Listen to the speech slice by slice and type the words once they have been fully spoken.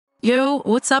Yo,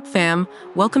 what's up, fam?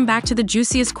 Welcome back to the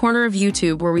juiciest corner of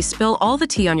YouTube where we spill all the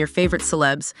tea on your favorite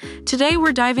celebs. Today,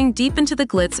 we're diving deep into the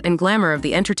glitz and glamour of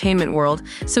the entertainment world,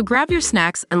 so grab your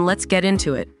snacks and let's get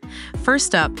into it.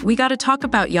 First up, we gotta talk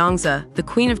about Yangtze, the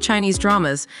queen of Chinese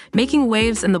dramas, making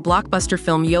waves in the blockbuster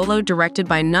film YOLO directed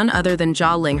by none other than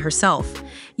Jia Ling herself.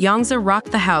 Yangtze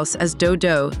rocked the house as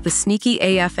Do-Do, the sneaky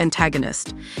AF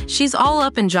antagonist. She's all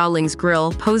up in Jia Ling's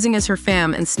grill, posing as her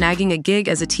fam and snagging a gig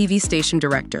as a TV station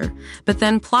director. But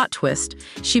then, plot twist,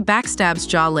 she backstabs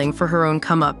Jia Ling for her own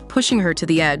come-up, pushing her to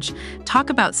the edge. Talk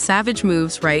about savage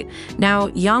moves, right? Now,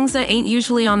 Yangtze ain't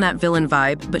usually on that villain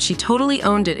vibe, but she totally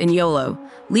owned it in YOLO,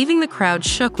 leaving the crowd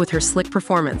shook with her slick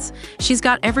performance. She's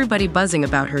got everybody buzzing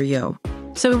about her, yo.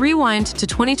 So rewind to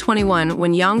 2021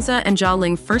 when Yangtze and Jia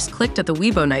Ling first clicked at the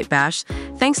Weibo Night Bash,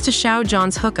 thanks to Xiao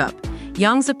Zhan's hookup.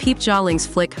 Yangtze peeped Jia Ling's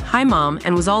flick, Hi Mom,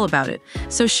 and was all about it.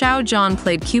 So Xiao Zhan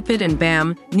played Cupid and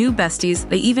bam, new besties,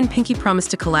 they even pinky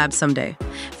promised to collab someday.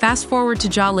 Fast forward to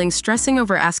Jia Ling stressing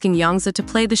over asking Yangtze to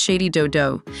play the shady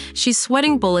Do-Do. She's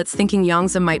sweating bullets thinking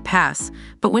Yangtze might pass.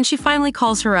 But when she finally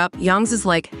calls her up, Yangtze's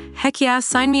like, heck yeah,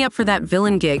 sign me up for that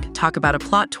villain gig. Talk about a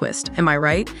plot twist, am I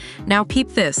right? Now peep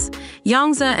this.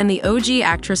 Yangtze and the OG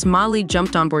actress Ma Li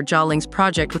jumped on board Jia Ling's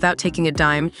project without taking a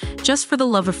dime, just for the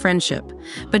love of friendship.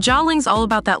 But Jia Ling's all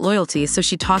about that loyalty, so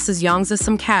she tosses Yangtze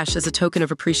some cash as a token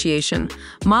of appreciation.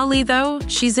 Ma Li, though,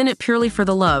 she's in it purely for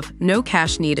the love, no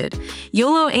cash needed.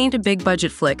 YOLO ain't a big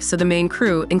budget flick, so the main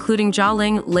crew, including Jia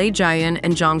Ling, Lei Jian,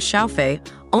 and Zhang Xiaofei,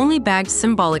 only bagged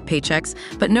symbolic paychecks,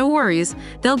 but no worries,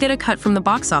 they'll get a cut from the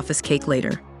box office cake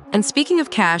later. And speaking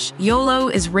of cash, YOLO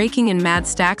is raking in mad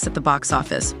stacks at the box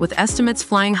office, with estimates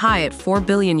flying high at 4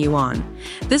 billion yuan.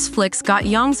 This flick's got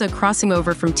Yangtze crossing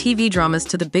over from TV dramas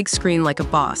to the big screen like a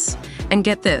boss. And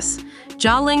get this,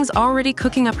 Jia Ling's already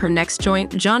cooking up her next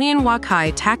joint, Johnny and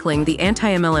Wakai tackling the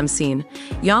anti-MLM scene.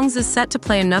 Yangtze is set to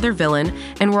play another villain,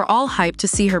 and we're all hyped to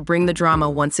see her bring the drama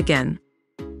once again.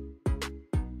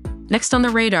 Next on the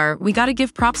radar, we gotta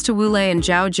give props to Wu Lei and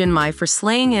Zhao Jinmai for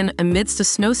slaying in Amidst a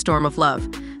Snowstorm of Love.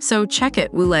 So check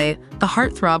it, Wu Lei, the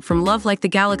heartthrob from Love Like the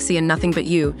Galaxy and Nothing But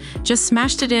You, just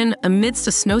smashed it in Amidst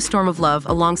a Snowstorm of Love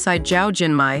alongside Zhao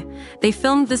Jinmai. They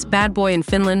filmed this bad boy in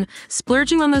Finland,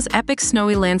 splurging on those epic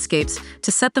snowy landscapes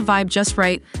to set the vibe just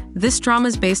right. This drama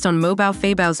is based on Mo Bao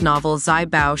Feibao's novel Zai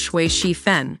Bao Shui Shi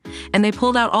Fen, and they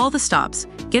pulled out all the stops,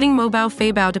 getting Mo Bao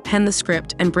Feibao to pen the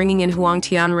script and bringing in Huang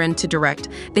Tianren to direct.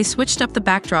 They switched up the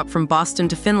backdrop from Boston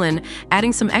to Finland,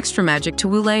 adding some extra magic to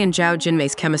Wu Lei and Zhao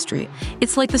Jinmai's chemistry.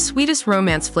 It's like the sweetest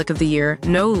romance flick of the year,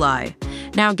 no lie.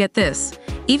 Now get this.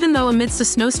 Even though Amidst a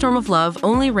Snowstorm of Love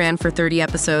only ran for 30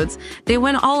 episodes, they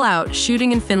went all out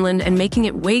shooting in Finland and making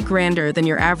it way grander than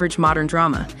your average modern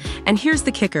drama. And here's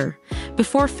the kicker.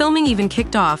 Before filming even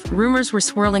kicked off, rumors were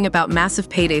swirling about massive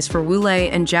paydays for Wu Lei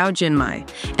and Zhao Jinmai.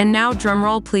 And now,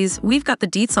 drumroll please, we've got the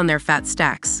deets on their fat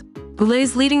stacks. Wu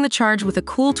Lei's leading the charge with a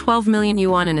cool 12 million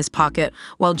yuan in his pocket,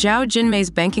 while Zhao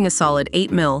Jinmai's banking a solid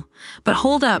 8 mil. But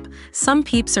hold up, some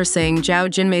peeps are saying Zhao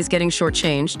Jinmai's getting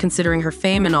shortchanged, considering her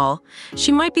fame and all.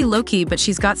 She might be low-key, but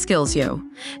she's got skills, yo.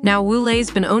 Now, Wu Lei's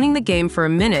been owning the game for a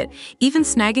minute, even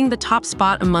snagging the top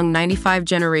spot among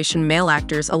 95-generation male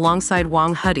actors alongside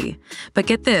Wang Hedi. But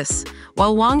get this,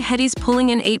 while Wang Hedi's pulling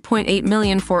in 8.8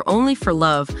 million for Only for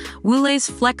Love, Wu Lei's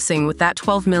flexing with that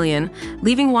 12 million,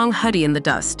 leaving Wang Hedi in the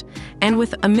dust. And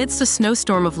with Amidst a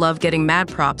Snowstorm of Love getting mad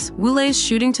props, Wu Lei's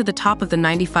shooting to the top of the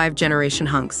 95-generation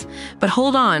hunks. But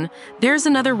hold on, there's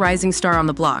another rising star on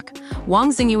the block.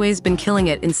 Wang Xingyui's been killing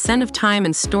it in Scent of Time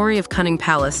and Story of Cunning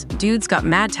Palace. Dude's got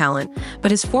mad talent,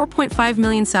 but his 4.5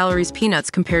 million salaries peanuts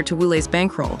compared to Wu Lei's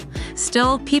bankroll.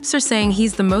 Still, peeps are saying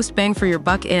he's the most bang for your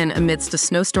buck in Amidst a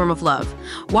Snowstorm of Love.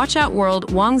 Watch out,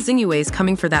 world, Wang Xingyui's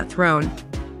coming for that throne.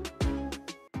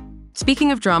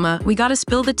 Speaking of drama, we gotta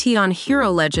spill the tea on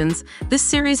Hero Legends. This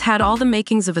series had all the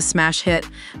makings of a smash hit,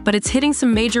 but it's hitting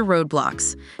some major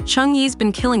roadblocks. Cheng Yi's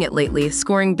been killing it lately,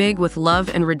 scoring big with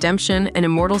Love and Redemption and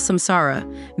Immortal Samsara,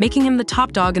 making him the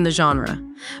top dog in the genre.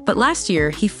 But last year,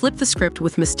 he flipped the script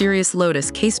with Mysterious Lotus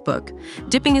Casebook,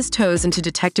 dipping his toes into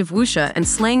Detective Wuxia and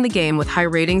slaying the game with high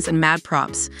ratings and mad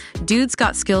props. Dude's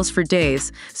got skills for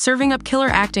days, serving up killer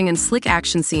acting and slick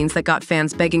action scenes that got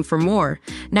fans begging for more.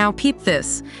 Now peep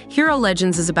this, Hero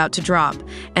Legends is about to drop,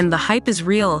 and the hype is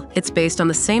real. It's based on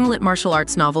the same lit martial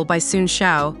arts novel by Sun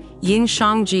Xiao, Ying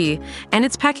Shangji, and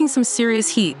it's packing some serious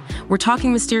heat. We're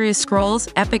talking mysterious scrolls,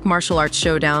 epic martial arts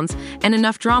showdowns, and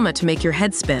enough drama to make your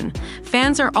head spin.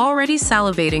 Fans are already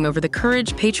salivating over the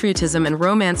courage, patriotism, and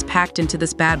romance packed into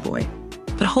this bad boy.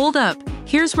 But hold up,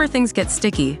 here's where things get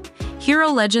sticky.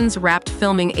 Hero Legends wrapped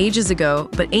filming ages ago,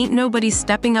 but ain't nobody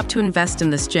stepping up to invest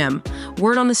in this gem.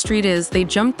 Word on the street is they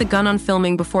jumped the gun on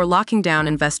filming before locking down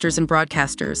investors and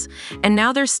broadcasters. And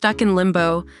now they're stuck in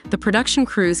limbo, the production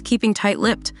crews keeping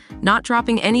tight-lipped, not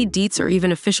dropping any deets or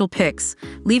even official pics,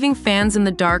 leaving fans in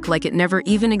the dark like it never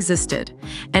even existed.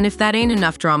 And if that ain't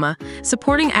enough drama,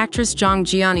 supporting actress Jung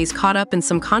Jiani's caught up in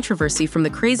some controversy from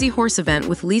the Crazy Horse event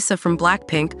with Lisa from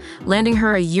Blackpink, landing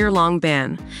her a year-long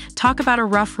ban. Talk about a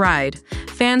rough ride.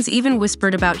 Fans even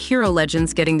whispered about Hero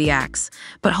Legends getting the axe.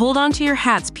 But hold on to your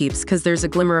hats, peeps, because there's a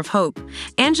glimmer of hope.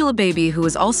 Angela Baby, who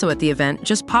was also at the event,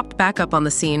 just popped back up on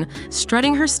the scene,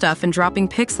 strutting her stuff and dropping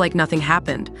pics like nothing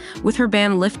happened. With her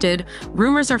ban lifted,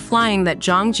 rumors are flying that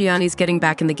Jung Jiani's getting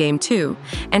back in the game too,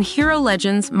 and Hero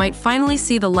Legends might finally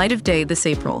see the light of day this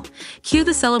April. Cue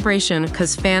the celebration,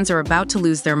 because fans are about to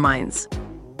lose their minds.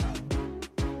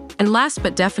 And last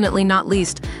but definitely not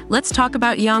least, let's talk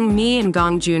about Young Mi and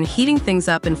Gong Jun heating things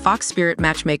up in Fox Spirit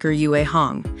matchmaker Yue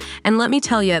Hong. And let me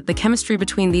tell you, the chemistry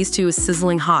between these two is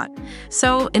sizzling hot.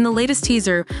 So, in the latest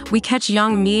teaser, we catch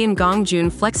Young Mi and Gong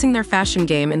Jun flexing their fashion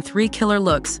game in 3 killer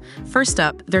looks. First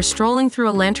up, they're strolling through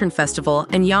a lantern festival,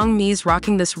 and Young Mi's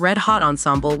rocking this red-hot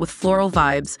ensemble with floral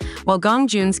vibes, while Gong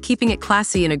Jun's keeping it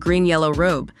classy in a green-yellow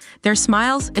robe. Their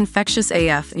smiles, infectious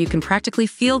AF, and you can practically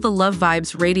feel the love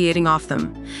vibes radiating off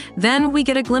them. Then we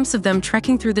get a glimpse of them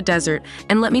trekking through the desert,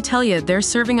 and let me tell you, they're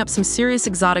serving up some serious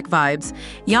exotic vibes.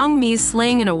 Young Mi's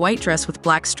slaying in a white dress with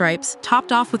black stripes,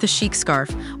 topped off with a chic scarf,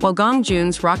 while Gong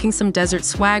Jun's rocking some desert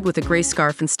swag with a gray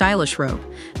scarf and stylish robe.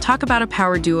 Talk about a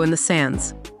power duo in the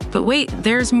sands. But wait,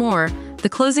 there's more. The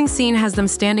closing scene has them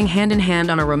standing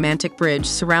hand-in-hand on a romantic bridge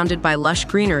surrounded by lush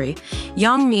greenery.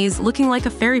 Young Mi's looking like a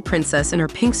fairy princess in her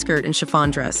pink skirt and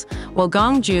chiffon dress, while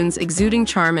Gong Jun's exuding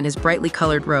charm in his brightly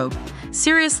colored robe.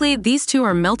 Seriously, these two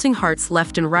are melting hearts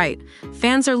left and right.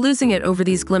 Fans are losing it over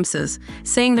these glimpses,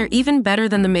 saying they're even better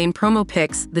than the main promo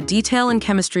pics. The detail and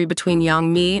chemistry between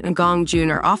Young Mi and Gong Jun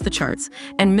are off the charts,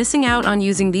 and missing out on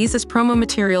using these as promo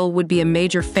material would be a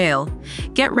major fail.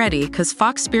 Get ready, because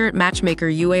Fox Spirit matchmaker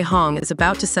Yue Hong is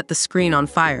about to set the screen on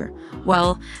fire.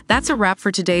 Well, that's a wrap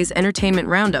for today's entertainment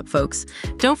roundup, folks.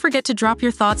 Don't forget to drop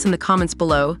your thoughts in the comments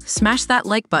below, smash that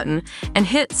like button, and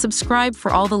hit subscribe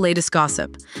for all the latest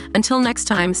gossip. Until next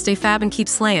time, stay fab and keep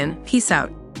slayin'. Peace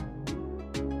out.